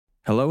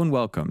Hello and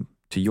welcome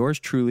to yours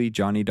truly,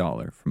 Johnny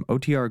Dollar from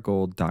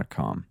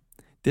OTRGold.com.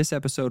 This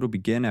episode will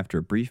begin after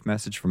a brief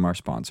message from our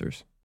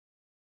sponsors.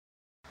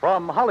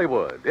 From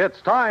Hollywood,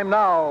 it's time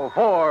now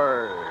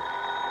for...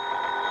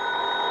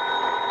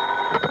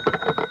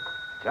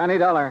 Johnny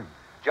Dollar.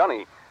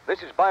 Johnny,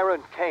 this is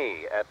Byron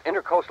Kay at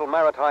Intercoastal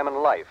Maritime and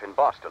Life in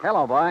Boston.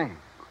 Hello, boy.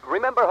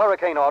 Remember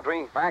Hurricane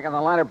Audrey? Back in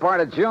the latter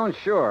part of June,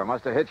 sure.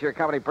 Must have hit your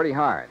company pretty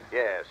hard.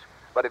 Yes.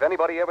 But if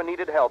anybody ever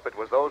needed help, it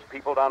was those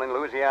people down in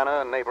Louisiana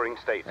and neighboring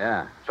states.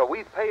 Yeah. So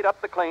we've paid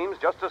up the claims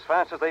just as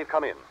fast as they've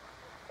come in.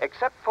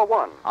 Except for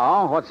one.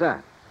 Oh, what's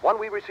that? One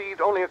we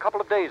received only a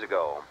couple of days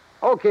ago.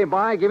 Okay,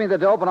 boy. Give me the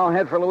dope and I'll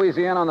head for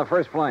Louisiana on the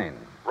first plane.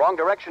 Wrong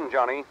direction,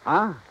 Johnny.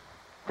 Huh?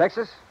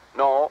 Texas?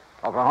 No.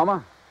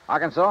 Oklahoma?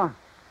 Arkansas?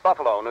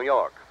 Buffalo, New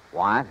York.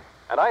 What?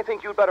 And I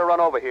think you'd better run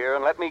over here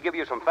and let me give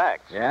you some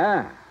facts.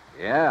 Yeah,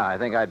 I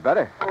think I'd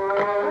better.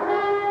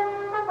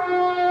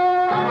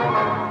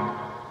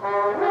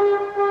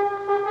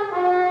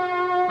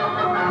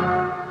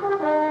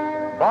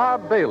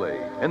 Bob Bailey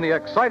in the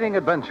exciting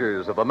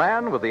adventures of the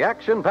man with the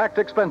action-packed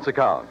expense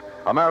account,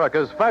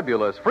 America's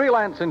fabulous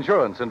freelance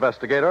insurance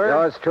investigator.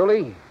 Yours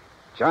truly,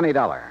 Johnny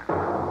Dollar.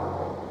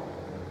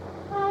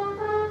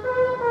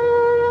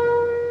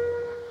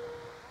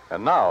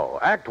 And now,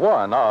 Act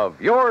One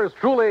of yours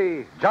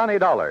truly, Johnny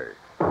Dollar.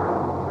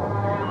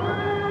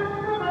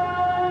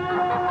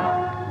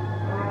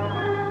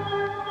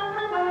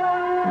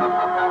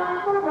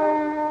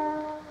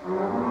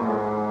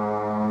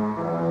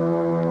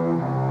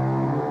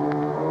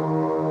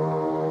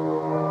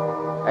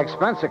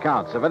 Expense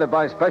account submitted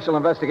by Special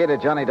Investigator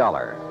Johnny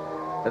Dollar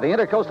to the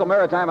Intercoastal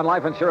Maritime and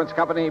Life Insurance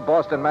Company,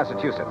 Boston,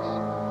 Massachusetts.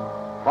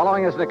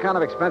 Following is an account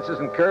of expenses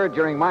incurred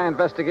during my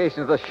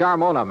investigation of the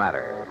Charmona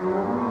matter.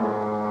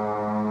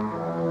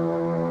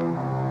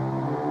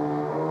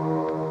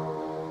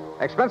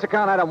 Expense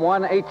account item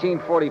 1,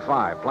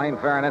 1845. Plane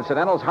fare and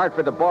incidentals,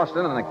 Hartford to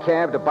Boston, and a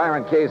cab to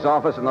Byron Kay's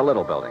office in the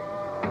Little Building.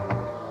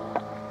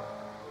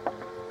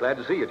 Glad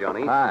to see you,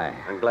 Johnny. Hi.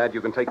 I'm glad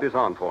you can take this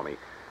on for me.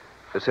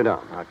 Sit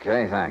down.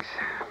 Okay, thanks.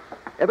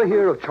 Ever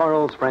hear of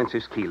Charles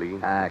Francis Keeley?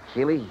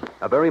 Keeley?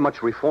 A very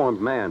much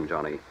reformed man,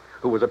 Johnny,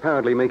 who was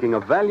apparently making a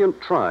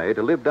valiant try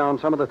to live down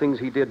some of the things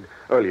he did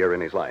earlier in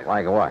his life.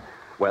 Like what?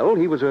 Well,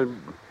 he was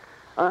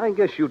I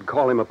guess you'd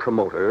call him a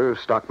promoter,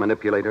 stock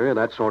manipulator,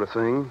 that sort of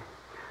thing.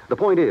 The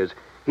point is,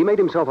 he made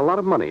himself a lot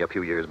of money a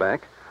few years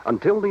back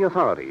until the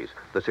authorities,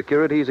 the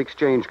Securities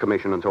Exchange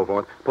Commission and so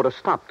forth, put a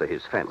stop to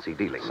his fancy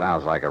dealing.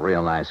 Sounds like a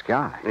real nice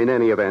guy. In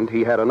any event,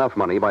 he had enough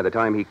money by the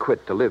time he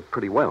quit to live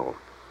pretty well.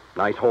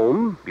 Nice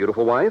home,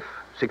 beautiful wife,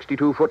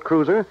 62-foot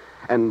cruiser,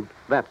 and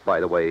that, by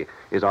the way,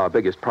 is our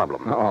biggest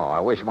problem. Oh, I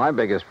wish my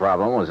biggest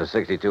problem was a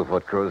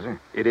 62-foot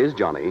cruiser. It is,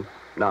 Johnny.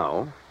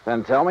 Now.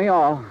 Then tell me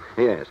all.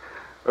 Yes.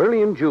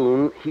 Early in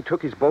June, he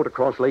took his boat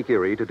across Lake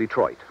Erie to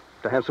Detroit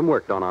to have some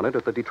work done on it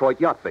at the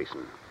Detroit Yacht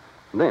Basin.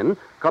 Then,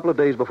 a couple of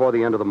days before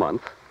the end of the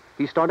month,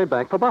 he started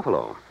back for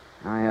Buffalo.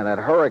 Oh, yeah, that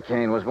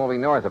hurricane was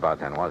moving north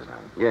about then, wasn't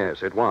it?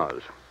 Yes, it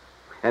was.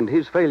 And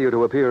his failure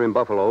to appear in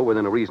Buffalo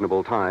within a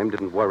reasonable time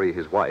didn't worry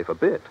his wife a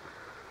bit.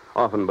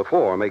 Often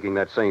before making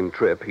that same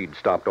trip, he'd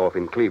stopped off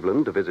in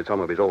Cleveland to visit some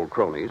of his old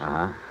cronies.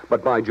 Uh-huh.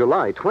 But by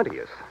July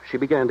 20th, she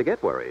began to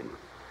get worried.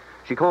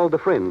 She called the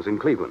friends in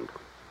Cleveland.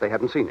 They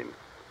hadn't seen him.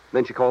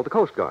 Then she called the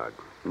Coast Guard.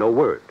 No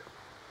word.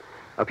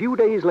 A few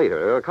days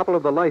later, a couple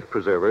of the life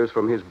preservers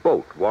from his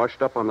boat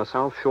washed up on the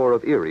south shore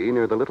of Erie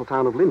near the little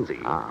town of Lindsay.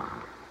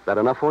 Ah. That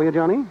enough for you,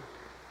 Johnny?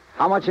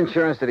 How much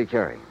insurance did he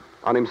carry?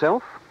 On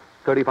himself,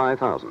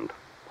 $35,000.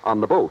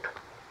 On the boat,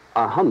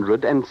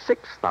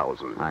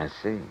 $106,000. I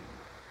see.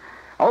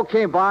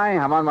 Okay, bye.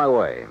 I'm on my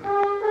way.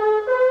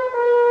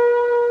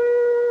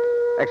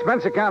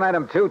 Expense account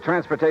item 2,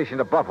 transportation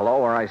to Buffalo,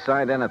 where I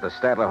signed in at the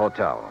Statler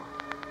Hotel.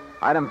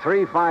 Item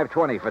 3,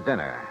 $5.20 for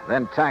dinner.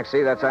 Then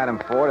taxi, that's item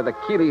 4, to the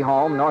Keeley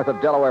home north of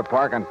Delaware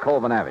Park on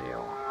Colvin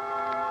Avenue.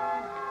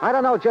 I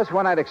don't know just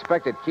what I'd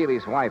expected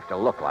Keeley's wife to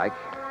look like.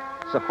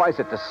 Suffice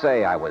it to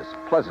say, I was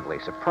pleasantly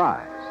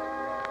surprised.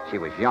 She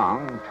was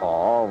young,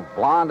 tall,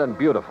 blonde, and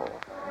beautiful,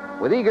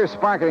 with eager,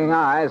 sparkling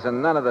eyes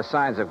and none of the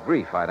signs of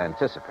grief I'd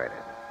anticipated.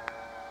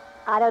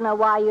 I don't know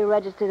why you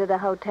registered at the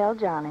hotel,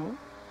 Johnny.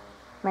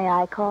 May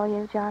I call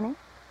you, Johnny?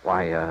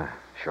 Why,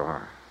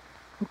 sure.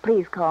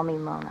 Please call me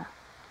Mona.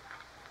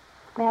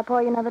 May I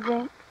pour you another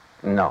drink?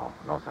 No,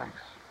 thanks.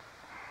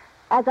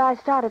 As I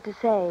started to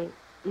say,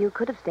 you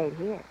could have stayed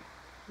here.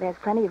 There's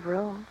plenty of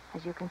room,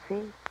 as you can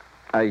see.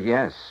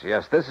 Yes.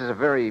 This is a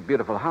very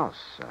beautiful house,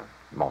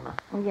 Mona.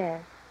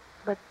 Yes,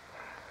 but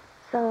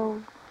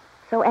so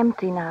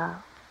empty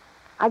now.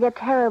 I get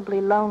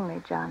terribly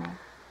lonely, Johnny.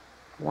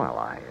 Well,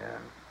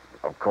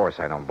 of course,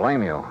 I don't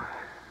blame you.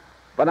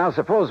 But now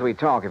suppose we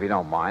talk, if you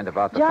don't mind,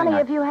 about the Johnny, thing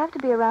if you have to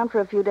be around for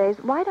a few days,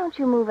 why don't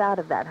you move out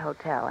of that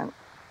hotel and...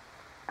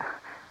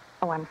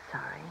 Oh, I'm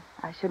sorry.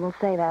 I shouldn't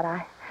say that.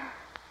 I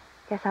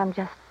guess I'm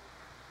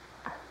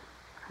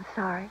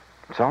sorry.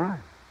 It's all right.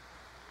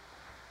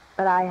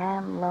 But I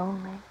am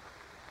lonely.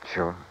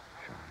 Sure.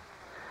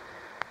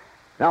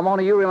 Now,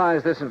 Mona, you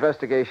realize this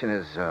investigation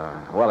is,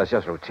 it's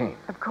just routine.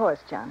 Of course,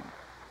 Johnny.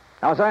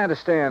 Now, as I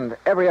understand,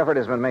 every effort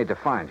has been made to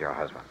find your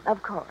husband.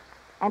 Of course.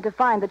 And to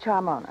find the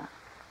Charmona,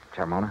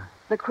 Charmona?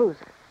 the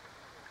cruiser.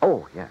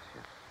 Oh, yes.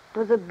 It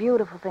was a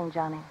beautiful thing,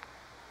 Johnny.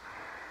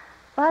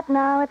 But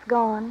now it's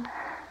gone.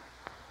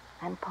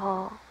 And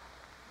Paul.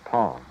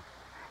 Paul?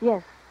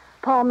 Yes,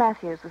 Paul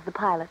Matthews was the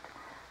pilot.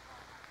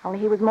 Only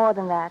he was more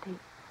than that.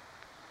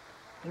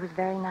 He was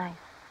very nice.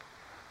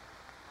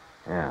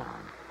 Yeah.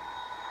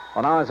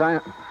 Well, now, as I...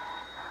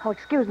 Oh,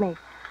 excuse me.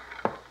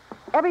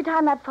 Every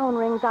time that phone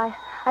rings, I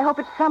hope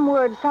it's some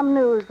word, some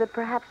news that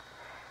perhaps...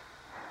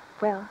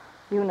 Well,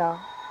 you know.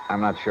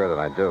 I'm not sure that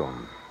I do.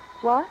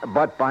 What?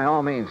 But by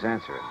all means,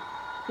 answer it.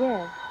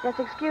 Yes,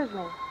 excuse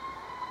me.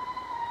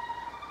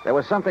 There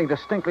was something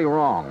distinctly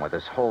wrong with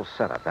this whole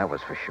setup, that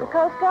was for sure. The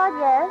Coast Guard,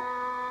 yes.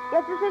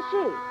 Yes, this is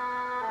she.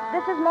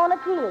 This is Mona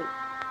Keeley.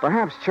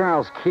 Perhaps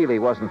Charles Keeley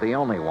wasn't the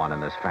only one in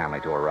this family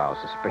to arouse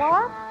suspicion.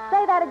 What?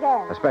 Say that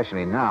again.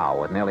 Especially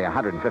now, with nearly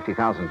 $150,000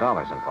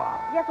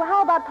 involved. Yes, well,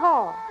 how about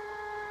Paul?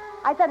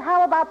 I said,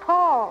 how about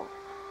Paul?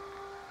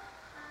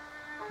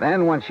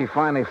 Then, when she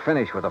finally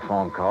finished with the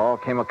phone call,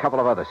 came a couple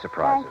of other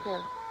surprises.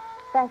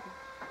 Thank you.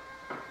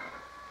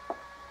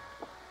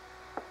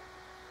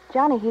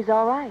 Johnny, he's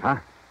all right. Huh?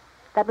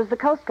 That was the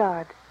Coast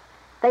Guard.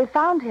 They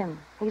found him.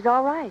 He's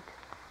all right.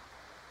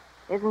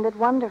 Isn't it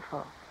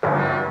wonderful?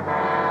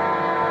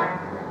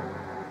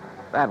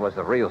 That was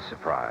the real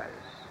surprise.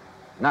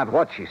 Not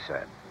what she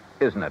said.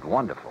 Isn't it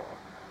wonderful?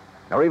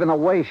 Or even the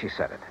way she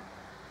said it.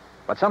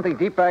 But something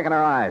deep back in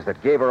her eyes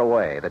that gave her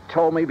away, that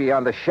told me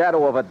beyond the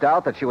shadow of a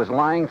doubt that she was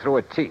lying through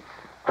her teeth.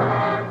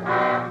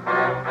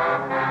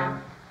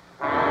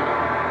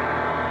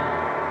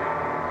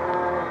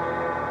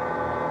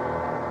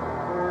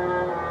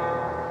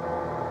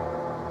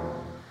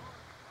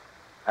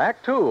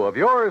 Act two of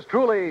yours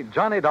truly,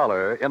 Johnny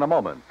Dollar, in a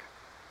moment.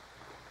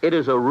 It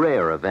is a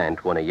rare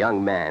event when a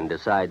young man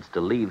decides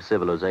to leave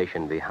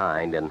civilization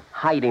behind and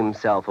hide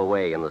himself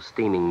away in the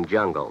steaming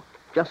jungle,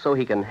 just so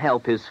he can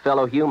help his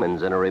fellow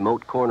humans in a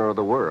remote corner of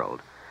the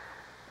world.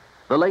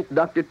 The late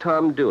Dr.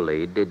 Tom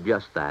Dooley did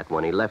just that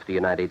when he left the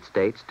United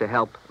States to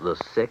help the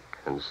sick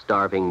and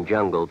starving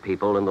jungle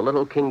people in the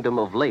little kingdom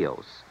of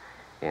Laos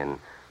in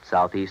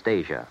Southeast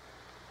Asia.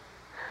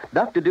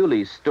 Dr.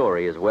 Dooley's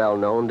story is well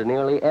known to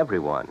nearly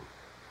everyone.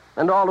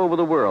 And all over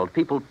the world,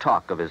 people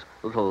talk of his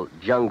little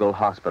jungle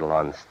hospital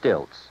on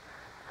stilts.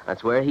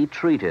 That's where he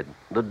treated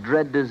the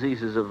dread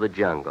diseases of the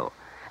jungle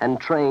and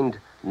trained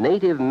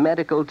native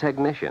medical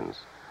technicians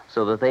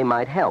so that they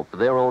might help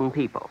their own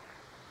people.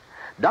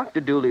 Dr.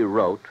 Dooley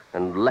wrote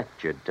and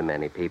lectured to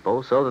many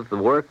people so that the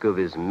work of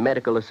his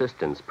medical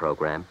assistance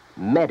program,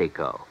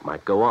 Medico,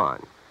 might go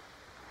on.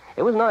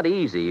 It was not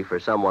easy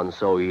for someone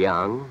so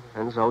young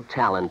and so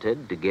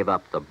talented to give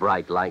up the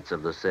bright lights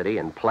of the city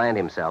and plant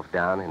himself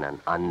down in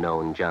an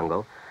unknown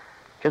jungle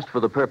just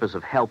for the purpose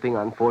of helping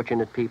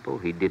unfortunate people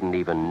he didn't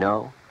even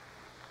know.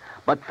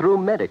 But through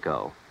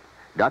Medico,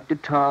 Dr.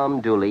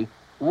 Tom Dooley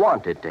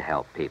wanted to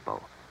help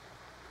people.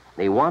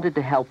 He wanted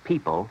to help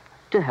people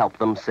to help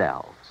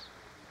themselves.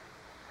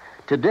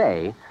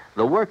 Today,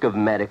 the work of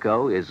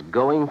Medico is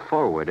going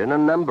forward in a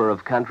number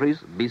of countries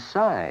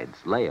besides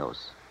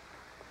Laos.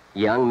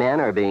 Young men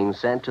are being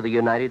sent to the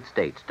United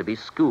States to be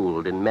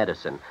schooled in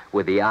medicine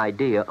with the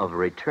idea of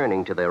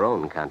returning to their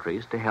own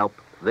countries to help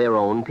their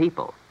own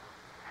people.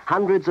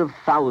 Hundreds of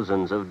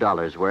thousands of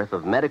dollars worth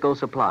of medical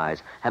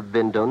supplies have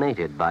been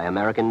donated by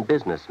American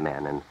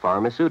businessmen and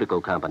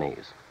pharmaceutical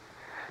companies.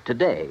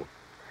 Today,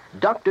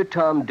 Dr.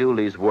 Tom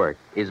Dooley's work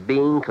is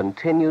being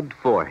continued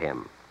for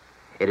him.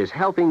 It is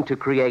helping to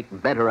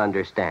create better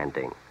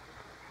understanding.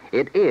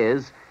 It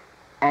is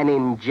an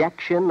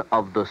injection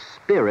of the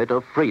spirit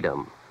of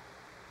freedom.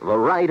 The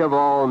right of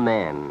all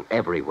men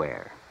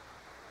everywhere.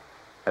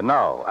 And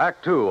now,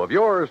 Act two of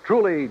yours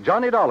truly,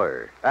 Johnny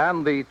Dollar,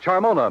 and the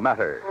Charmona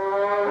matter.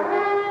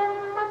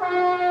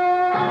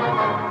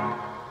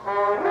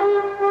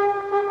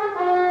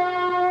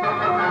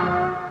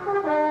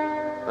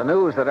 The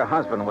news that her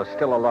husband was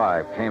still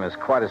alive came as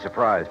quite a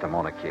surprise to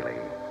Mona Keeley.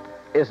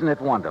 Isn't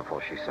it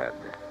wonderful, she said.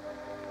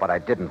 But I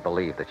didn't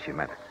believe that she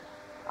meant it.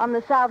 On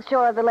the south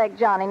shore of the lake,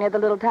 Johnny, near the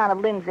little town of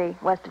Lindsay,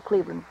 west of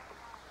Cleveland.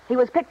 He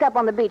was picked up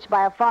on the beach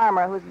by a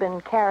farmer who's been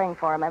caring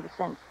for him ever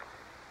since.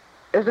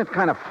 Isn't it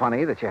kind of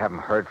funny that you haven't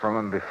heard from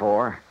him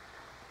before?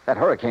 That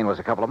hurricane was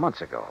a couple of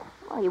months ago.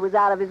 Well, he was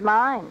out of his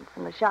mind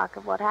from the shock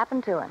of what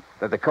happened to him.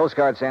 Did the Coast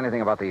Guard say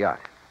anything about the yacht?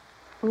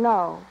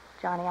 No,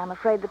 Johnny, I'm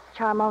afraid that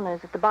Charmona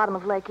is at the bottom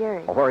of Lake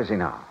Erie. Well, where is he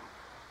now?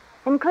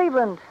 In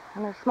Cleveland,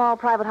 in a small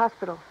private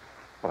hospital.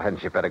 Well,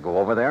 hadn't you better go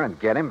over there and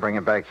get him, bring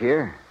him back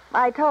here?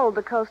 I told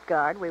the Coast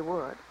Guard we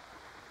would.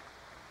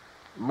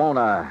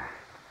 Mona,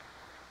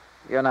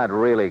 you're not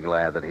really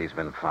glad that he's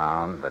been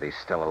found, that he's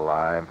still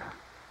alive,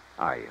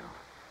 are you?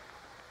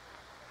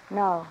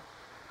 No,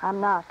 I'm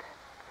not.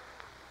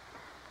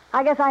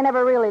 I guess I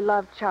never really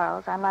loved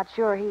Charles. I'm not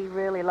sure he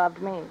really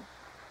loved me.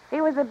 He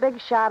was a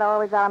big shot,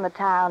 always out in the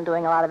town,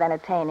 doing a lot of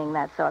entertaining,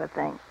 that sort of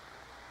thing.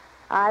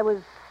 I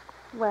was,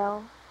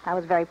 well, I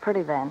was very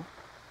pretty then.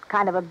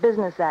 Kind of a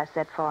business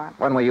asset for him.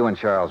 When were you and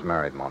Charles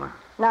married, Mona?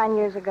 9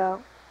 years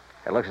ago.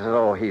 It looks as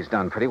though he's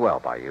done pretty well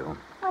by you.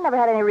 I never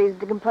had any reason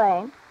to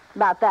complain.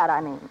 About that,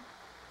 I mean.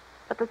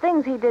 But the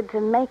things he did to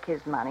make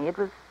his money, it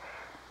was...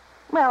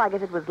 Well, I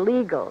guess it was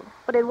legal,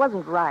 but it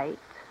wasn't right.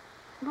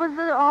 It was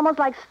almost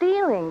like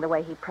stealing, the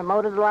way he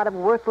promoted a lot of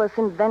worthless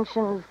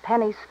inventions,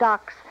 penny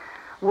stocks,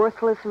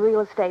 worthless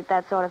real estate,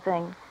 that sort of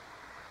thing.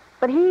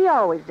 But he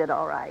always did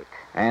all right.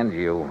 And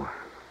you.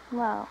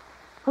 Well,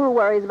 who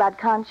worries about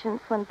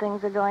conscience when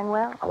things are going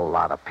well? A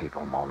lot of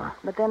people, Mona.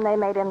 But then they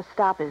made him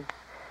stop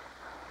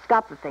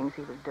the things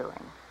he was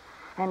doing.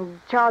 And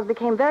Charles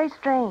became very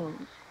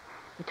strange.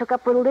 He took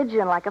up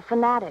religion like a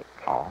fanatic.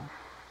 Oh?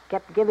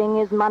 Kept giving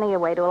his money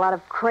away to a lot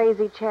of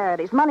crazy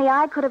charities, money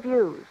I could have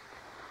used.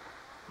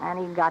 And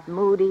he got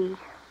moody.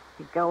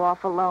 He'd go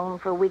off alone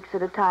for weeks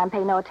at a time,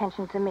 pay no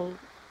attention to me.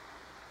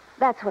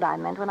 That's what I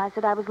meant when I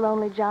said I was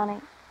lonely, Johnny.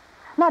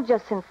 Not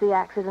just since the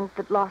accident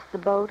that lost the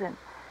boat and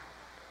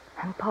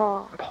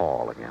Paul.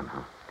 Paul again,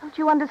 huh? Don't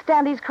you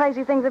understand? These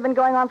crazy things have been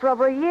going on for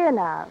over a year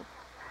now.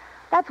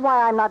 That's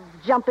why I'm not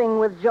jumping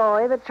with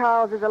joy that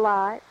Charles is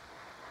alive.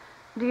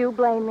 Do you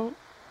blame me?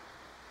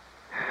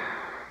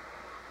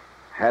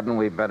 Hadn't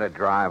we better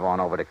drive on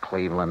over to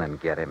Cleveland and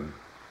get him?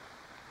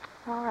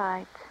 All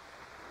right.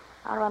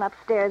 I'll run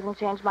upstairs and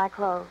change my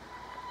clothes.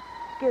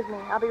 Excuse me.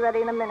 I'll be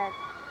ready in a minute.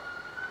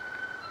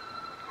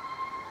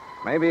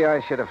 Maybe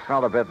I should have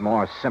felt a bit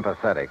more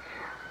sympathetic,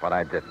 but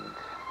I didn't.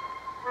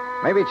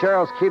 Maybe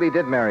Charles Keeley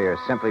did marry her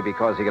simply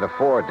because he could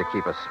afford to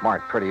keep a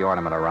smart, pretty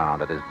ornament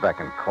around at his beck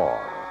and call.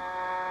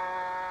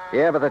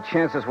 Yeah, but the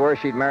chances were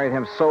she'd married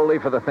him solely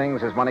for the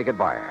things his money could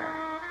buy her.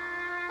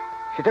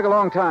 She took a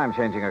long time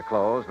changing her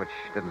clothes, which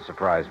didn't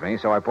surprise me,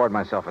 so I poured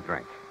myself a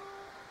drink.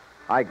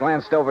 I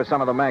glanced over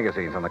some of the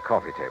magazines on the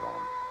coffee table.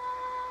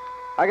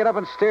 I got up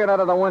and stared out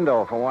of the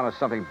window for want of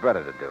something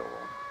better to do.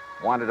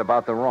 Wandered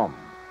about the room.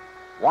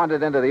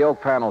 Wandered into the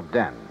oak-paneled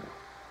den.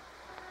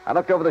 I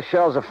looked over the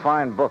shelves of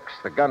fine books,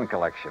 the gun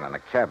collection, and the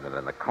cabinet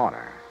in the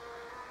corner.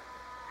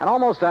 And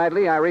almost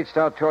idly, I reached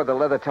out toward the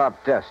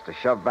leather-topped desk to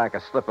shove back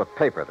a slip of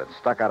paper that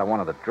stuck out of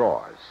one of the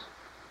drawers.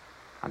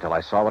 Until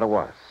I saw what it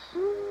was.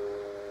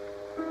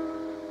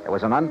 It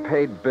was an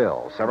unpaid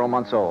bill, several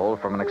months old,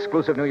 from an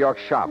exclusive New York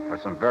shop for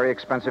some very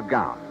expensive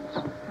gowns.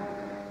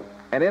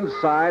 And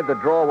inside, the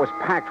drawer was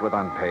packed with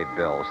unpaid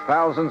bills,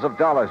 thousands of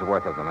dollars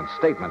worth of them, and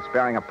statements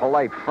bearing a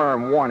polite,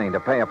 firm warning to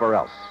pay up or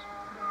else.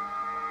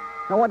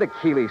 No wonder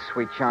Keeley's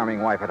sweet,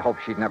 charming wife had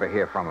hoped she'd never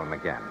hear from him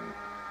again.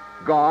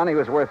 Gone, he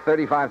was worth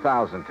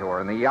 $35,000 to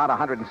her, and the yacht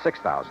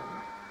 $106,000.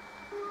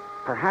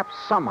 Perhaps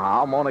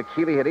somehow Mona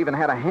Keeley had even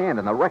had a hand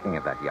in the wrecking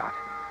of that yacht.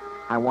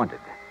 I wondered.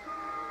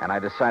 And I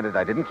decided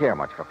I didn't care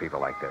much for people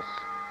like this.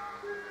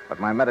 But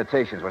my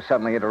meditations were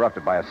suddenly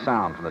interrupted by a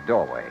sound from the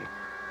doorway.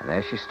 And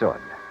there she stood.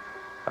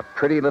 A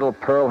pretty little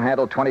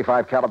pearl-handled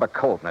 .25 caliber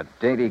Colt in a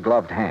dainty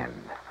gloved hand.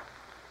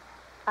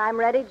 I'm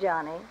ready,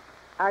 Johnny.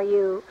 Are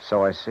you?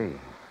 So I see.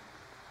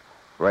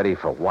 Ready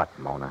for what,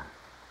 Mona?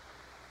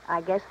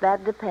 I guess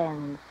that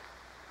depends,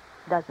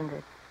 doesn't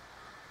it?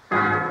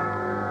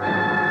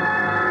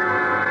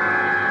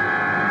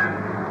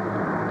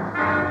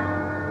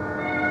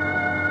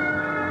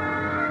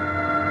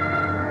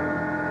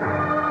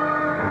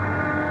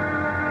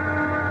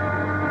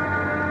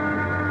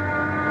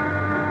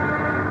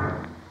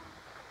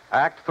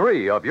 Act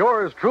 3 of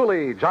yours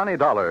truly, Johnny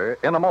Dollar,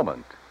 in a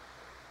moment.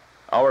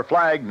 Our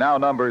flag now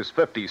numbers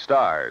 50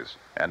 stars,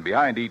 and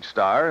behind each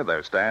star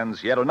there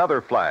stands yet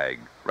another flag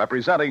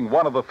representing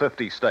one of the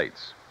 50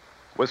 states.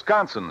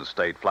 Wisconsin's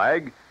state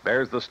flag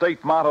bears the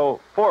state motto,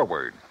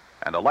 Forward,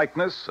 and a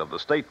likeness of the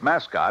state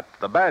mascot,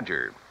 the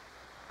badger.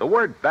 The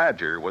word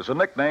badger was a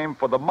nickname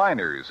for the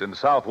miners in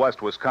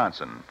southwest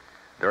Wisconsin.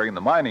 During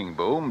the mining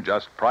boom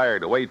just prior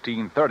to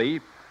 1830,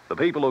 the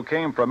people who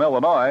came from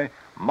Illinois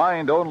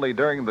mined only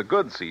during the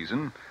good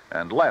season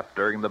and left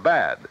during the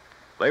bad.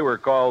 They were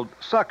called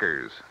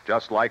suckers,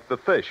 just like the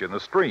fish in the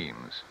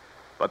streams.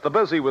 But the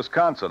busy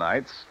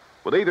Wisconsinites,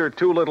 with either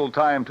too little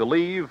time to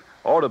leave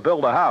or to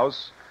build a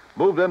house,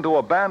 moved into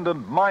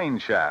abandoned mine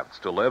shafts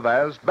to live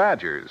as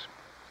badgers.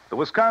 The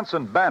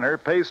Wisconsin banner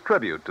pays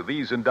tribute to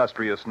these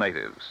industrious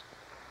natives.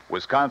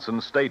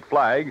 Wisconsin's state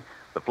flag,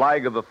 the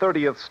flag of the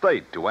 30th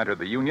state to enter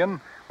the Union,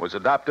 was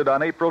adopted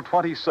on April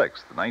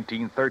 26,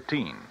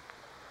 1913.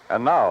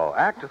 And now,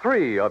 Act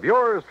 3 of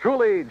yours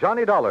truly,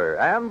 Johnny Dollar,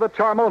 and the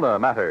Charmona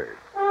Matter.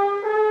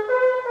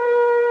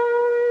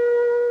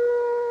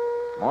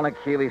 Mona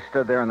Keeley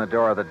stood there in the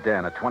door of the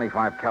den, a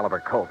 .25 caliber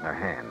Colt in her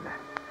hand.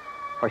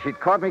 For she'd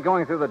caught me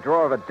going through the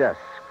drawer of a desk,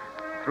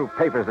 through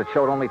papers that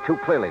showed only too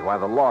clearly why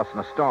the loss in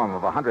a storm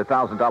of a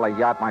 $100,000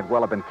 yacht might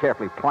well have been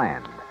carefully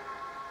planned.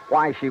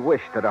 Why she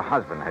wished that her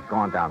husband had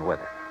gone down with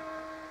her.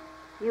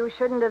 You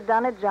shouldn't have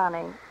done it,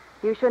 Johnny.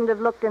 You shouldn't have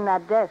looked in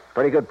that desk.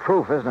 Pretty good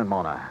proof, isn't it,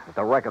 Mona, that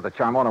the wreck of the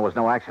Charmona was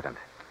no accident.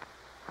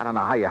 I don't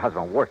know how your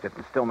husband worked it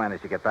and still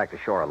managed to get back to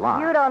shore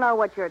alive. You don't know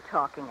what you're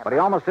talking about. But he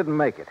almost didn't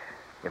make it,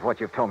 if what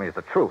you've told me is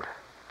the truth.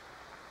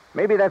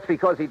 Maybe that's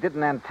because he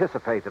didn't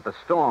anticipate that the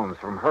storms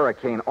from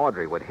Hurricane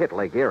Audrey would hit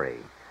Lake Erie.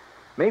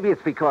 Maybe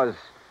it's because...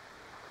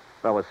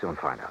 Well, we'll soon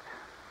find out.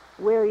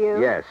 Will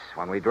you? Yes,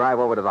 when we drive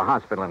over to the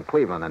hospital in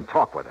Cleveland and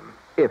talk with him,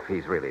 if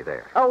he's really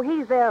there. Oh,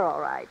 he's there, all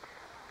right.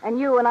 And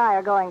you and I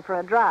are going for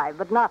a drive,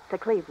 but not to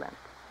Cleveland.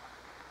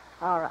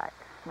 All right,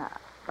 now.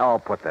 Oh,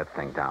 put that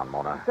thing down,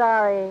 Mona.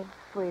 Sorry,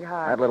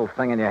 sweetheart. That little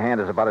thing in your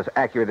hand is about as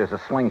accurate as a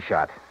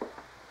slingshot.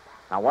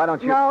 Now, why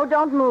don't you... No,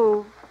 don't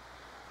move.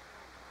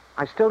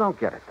 I still don't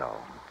get it, though.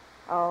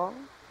 Oh?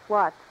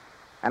 What?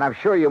 And I'm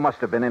sure you must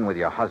have been in with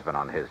your husband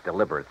on his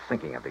deliberate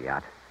sinking of the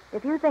yacht.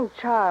 If you think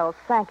Charles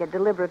sank it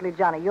deliberately,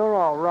 Johnny, you're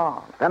all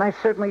wrong. Then I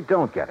certainly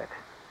don't get it.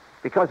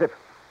 Because if...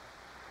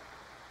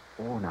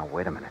 Oh, now,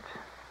 wait a minute.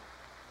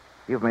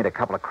 You've made a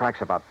couple of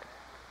cracks about...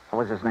 What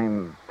was his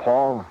name?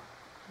 Paul?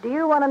 Do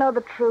you want to know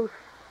the truth?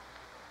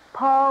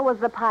 Paul was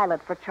the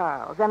pilot for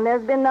Charles, and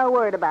there's been no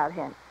word about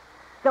him.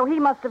 So he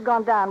must have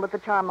gone down with the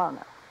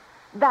Charmona.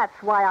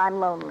 That's why I'm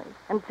lonely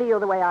and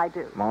feel the way I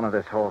do. Mona,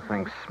 this whole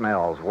thing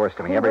smells worse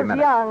to me every minute. He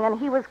was young, and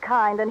he was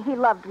kind, and he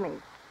loved me.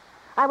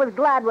 I was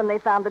glad when they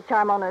found that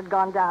Charmona had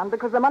gone down,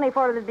 because the money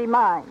for it would be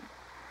mine.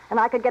 And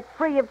I could get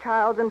free of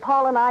Charles, and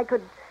Paul and I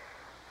could...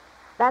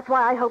 That's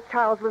why I hoped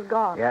Charles was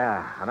gone.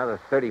 Yeah, another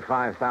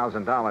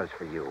 $35,000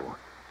 for you.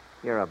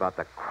 You're about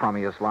the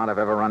crummiest lot I've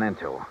ever run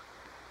into.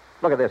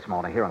 Look at this,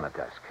 Mona, here on the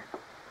desk.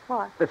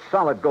 What? This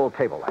solid gold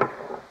table lamp.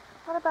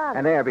 What about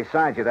And it? there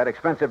beside you, that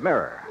expensive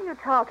mirror. What are you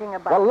talking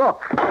about? Well,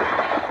 look.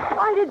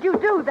 Why did you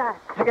do that?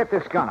 To get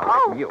this gun away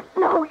from you.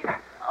 No, you...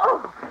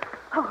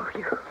 Oh,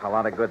 you... A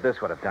lot of good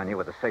this would have done you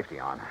with the safety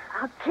on.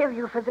 I'll kill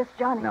you for this,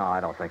 Johnny. No, I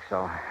don't think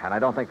so. And I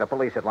don't think the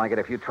police would like it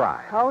if you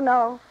tried. Oh,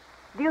 no.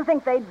 Do you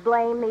think they'd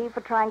blame me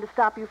for trying to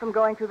stop you from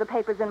going through the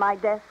papers in my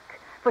desk?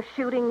 For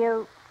shooting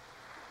you?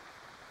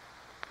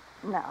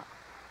 No.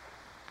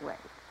 Wait.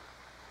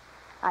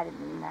 I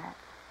didn't mean that.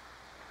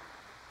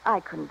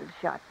 I couldn't have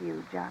shot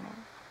you, Johnny.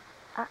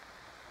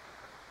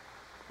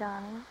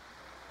 Johnny,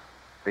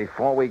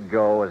 Before we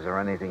go, is there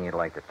anything you'd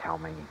like to tell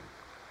me?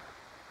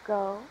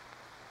 go.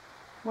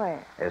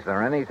 Where? Is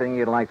there anything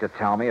you'd like to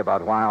tell me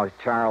about why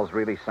Charles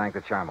really sank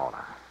the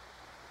Charmona?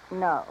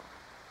 No.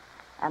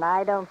 And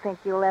I don't think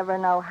you'll ever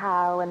know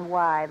how and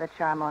why the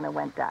Charmona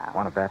went down.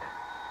 Want to bet?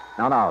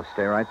 No,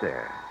 stay right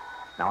there.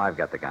 Now I've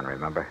got the gun,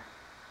 remember?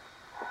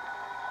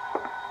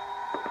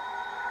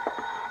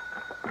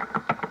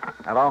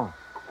 Hello?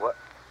 What?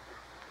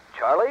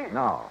 Charlie?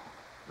 No.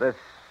 This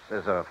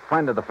is a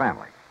friend of the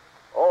family.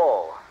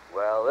 Oh,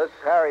 well, this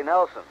is Harry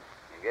Nelson.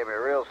 You gave me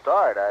a real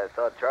start. I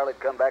thought Charlie'd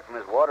come back from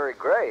his watery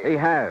grave. He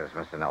has,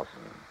 Mr. Nelson.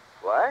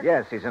 What?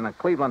 Yes, he's in a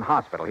Cleveland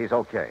hospital. He's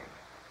okay.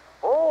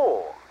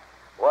 Oh.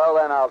 Well,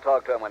 then I'll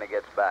talk to him when he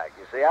gets back.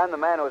 You see, I'm the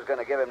man who was going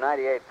to give him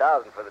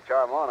 $98,000 for the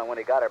Charmona when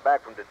he got her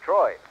back from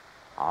Detroit.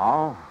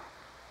 Oh?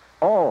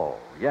 Oh,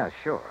 yeah,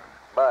 sure.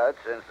 But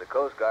since the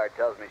Coast Guard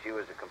tells me she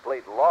was a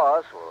complete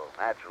loss, well,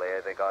 naturally,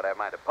 I think I ought to have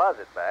my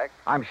deposit back.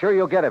 I'm sure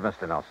you'll get it,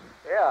 Mr. Nelson.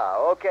 Yeah,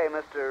 okay,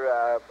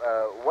 Mr.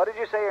 What did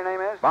you say your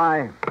name is?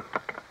 Bye.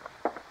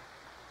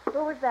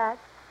 Who was that?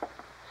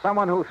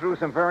 Someone who threw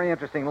some very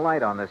interesting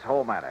light on this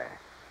whole matter.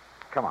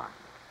 Come on.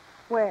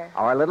 Where?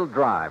 Our little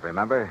drive,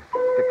 remember?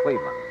 To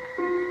Cleveland.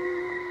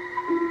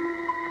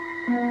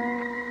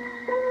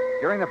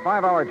 During the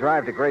 5-hour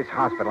drive to Grace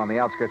Hospital on the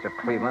outskirts of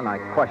Cleveland, I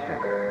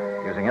questioned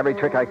her, using every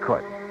trick I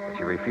could, but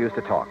she refused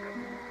to talk.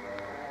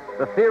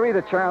 The theory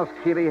that Charles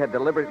Keeley had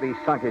deliberately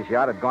sunk his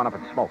yacht had gone up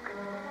in smoke.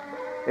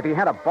 If he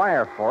had a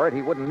buyer for it,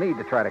 he wouldn't need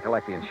to try to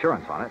collect the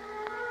insurance on it.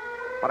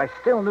 But I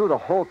still knew the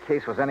whole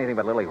case was anything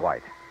but lily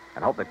white,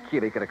 and hoped that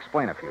Keeley could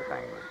explain a few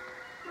things.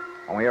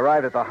 When we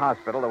arrived at the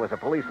hospital, there was a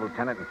police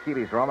lieutenant in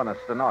Keeley's room and a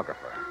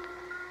stenographer.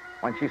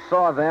 When she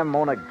saw them,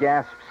 Mona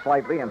gasped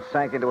slightly and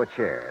sank into a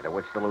chair, to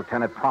which the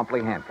lieutenant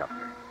promptly handcuffed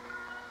her.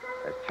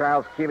 As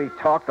Charles Keeley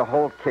talked, the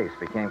whole case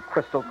became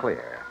crystal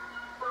clear,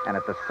 and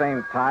at the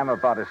same time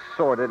about as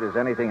sordid as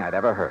anything I'd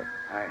ever heard.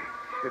 I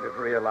should have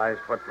realized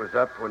what was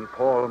up when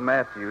Paul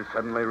Matthews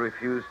suddenly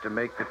refused to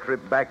make the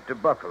trip back to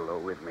Buffalo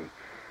with me.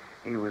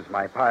 He was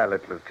my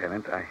pilot,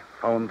 Lieutenant. I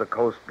phoned the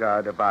Coast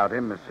Guard about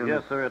him as soon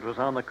as... Yes, sir. It was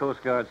on the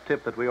Coast Guard's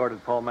tip that we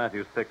ordered Paul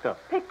Matthews picked up.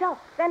 Picked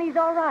up. Then he's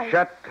all right.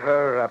 Shut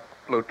her up,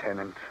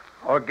 Lieutenant,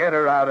 or get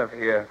her out of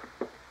here.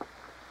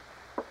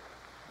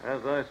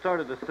 As I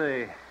started to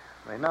say,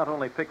 they not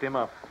only picked him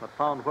up, but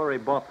found where he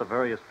bought the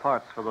various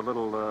parts for the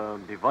little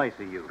device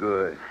he used.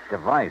 Good.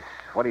 Device?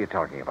 What are you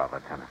talking about,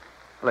 Lieutenant?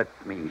 Let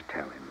me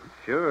tell him.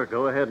 Sure,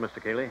 go ahead,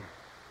 Mr. Keeley.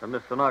 Then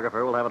this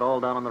stenographer will have it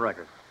all down on the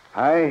record.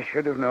 I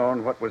should have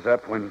known what was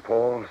up when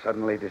Paul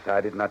suddenly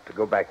decided not to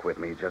go back with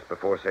me just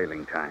before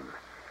sailing time.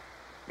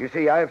 You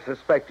see, I've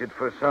suspected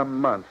for some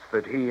months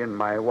that he and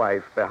my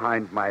wife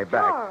behind my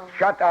back... Charles.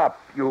 Shut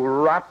up, you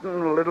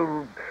rotten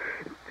little...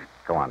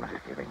 Go on, Mrs.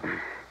 Keeley.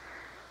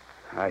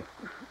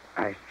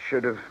 I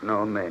should have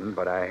known then,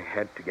 but I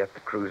had to get the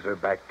cruiser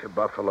back to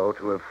Buffalo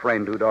to a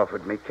friend who'd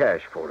offered me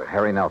cash for it.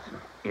 Harry Nelson.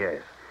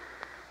 Yes.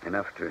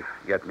 Enough to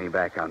get me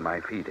back on my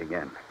feet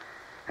again.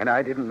 And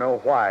I didn't know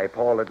why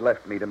Paul had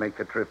left me to make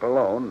the trip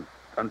alone.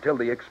 until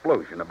the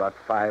explosion about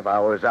 5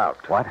 hours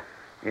out. What?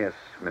 Yes,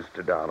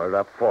 Mr. Dollar,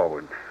 up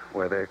forward,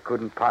 where there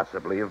couldn't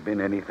possibly have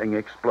been anything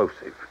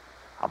explosive.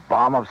 A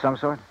bomb of some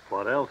sort?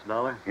 What else,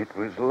 Dollar? It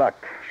was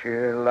luck,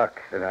 sheer luck,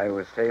 that I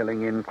was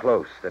sailing in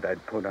close, that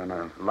I'd put on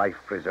a life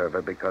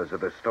preserver because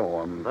of the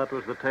storm. That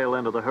was the tail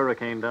end of the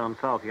hurricane down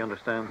south, you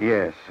understand?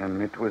 Yes,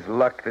 and it was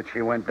luck that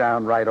she went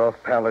down right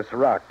off Palace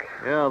Rock.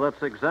 Yeah,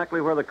 that's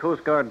exactly where the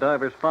Coast Guard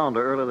divers found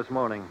her early this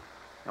morning.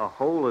 A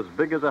hole as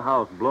big as a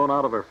house blown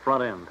out of her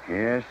front end.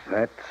 Yes,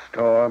 that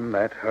storm,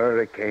 that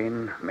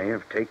hurricane, may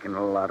have taken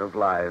a lot of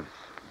lives,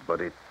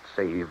 but it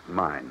saved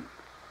mine.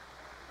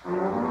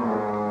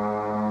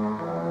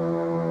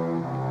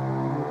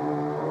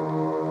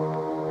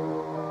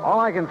 All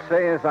I can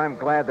say is I'm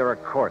glad there are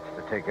courts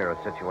to take care of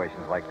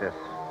situations like this.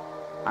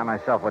 I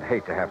myself would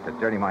hate to have to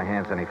dirty my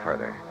hands any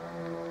further.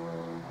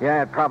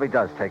 Yeah, it probably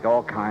does take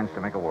all kinds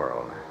to make a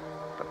world.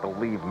 But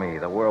believe me,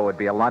 the world would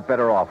be a lot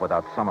better off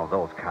without some of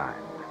those kinds.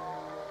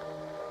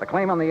 The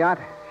claim on the yacht,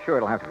 sure,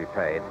 it'll have to be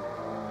paid.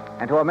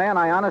 And to a man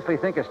I honestly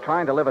think is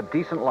trying to live a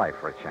decent life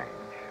for a change.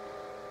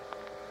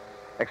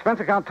 Expense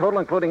account total,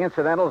 including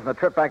incidentals and the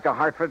trip back to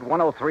Hartford,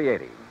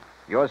 $103.80.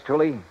 Yours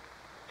truly,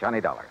 Johnny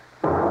Dollar.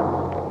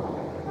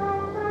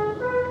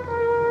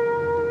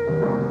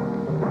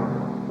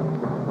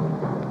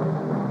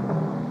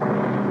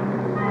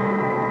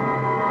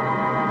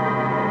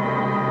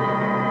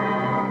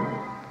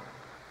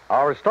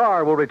 Our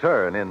star will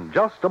return in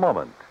just a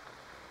moment.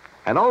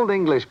 An old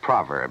English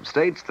proverb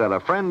states that a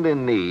friend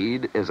in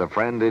need is a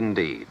friend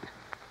indeed.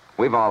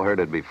 We've all heard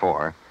it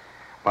before,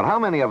 but how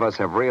many of us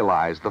have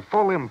realized the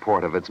full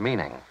import of its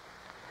meaning?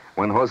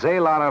 When Jose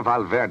Lara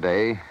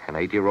Valverde, an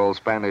 8-year-old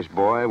Spanish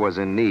boy, was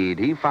in need,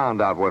 he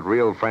found out what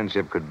real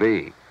friendship could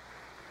be.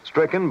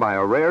 Stricken by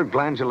a rare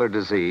glandular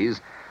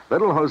disease,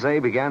 little Jose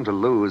began to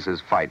lose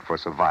his fight for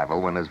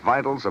survival when his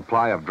vital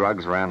supply of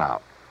drugs ran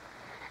out.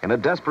 In a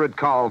desperate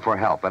call for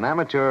help, an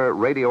amateur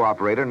radio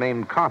operator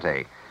named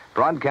Conte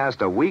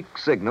broadcast a weak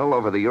signal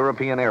over the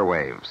European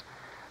airwaves.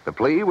 The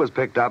plea was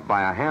picked up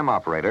by a ham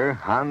operator,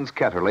 Hans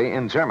Ketterle,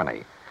 in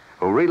Germany,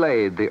 who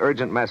relayed the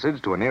urgent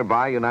message to a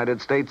nearby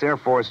United States Air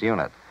Force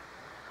unit.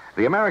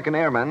 The American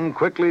airmen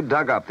quickly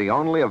dug up the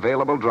only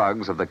available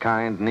drugs of the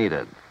kind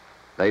needed.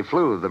 They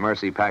flew the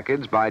Mercy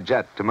package by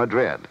jet to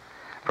Madrid.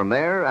 From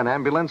there, an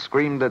ambulance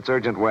screamed its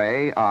urgent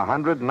way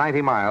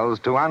 190 miles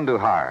to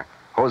Andujar,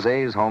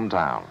 Jose's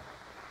hometown.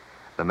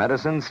 The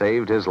medicine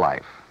saved his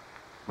life,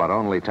 but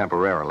only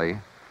temporarily.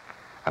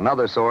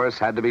 Another source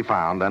had to be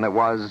found, and it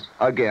was,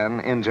 again,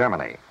 in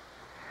Germany.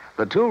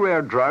 The two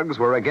rare drugs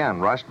were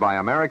again rushed by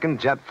American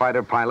jet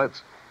fighter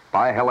pilots,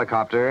 by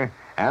helicopter,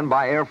 and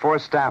by Air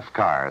Force staff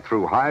car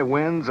through high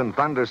winds and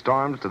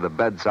thunderstorms to the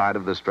bedside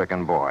of the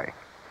stricken boy.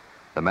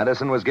 The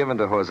medicine was given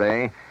to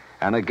Jose,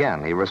 and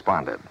again he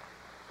responded.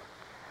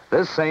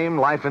 This same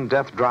life and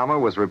death drama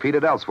was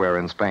repeated elsewhere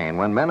in Spain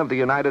when men of the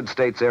United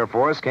States Air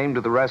Force came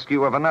to the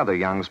rescue of another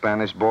young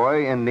Spanish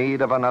boy in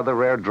need of another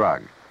rare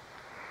drug.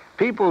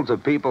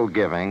 People-to-people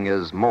giving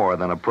is more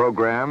than a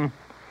program.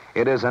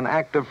 It is an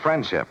act of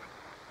friendship.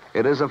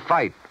 It is a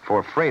fight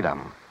for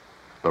freedom,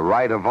 the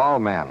right of all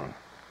men,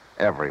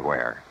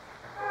 everywhere.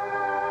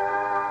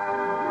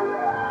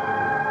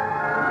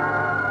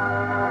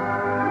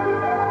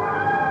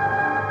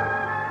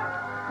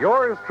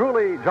 Yours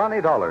truly,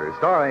 Johnny Dollar,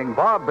 starring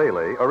Bob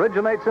Bailey,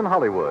 originates in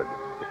Hollywood.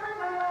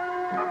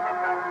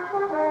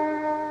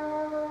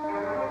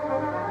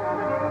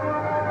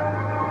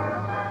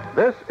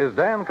 This is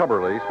Dan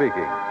Cumberly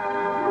speaking.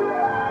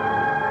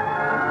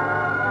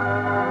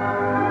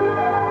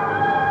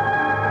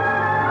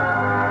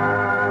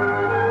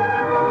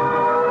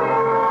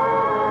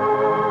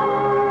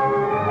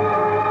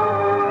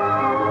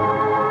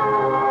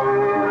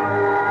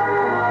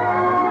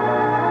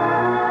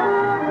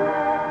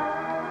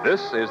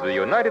 This is the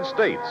United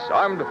States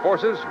Armed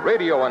Forces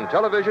Radio and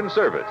Television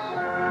Service.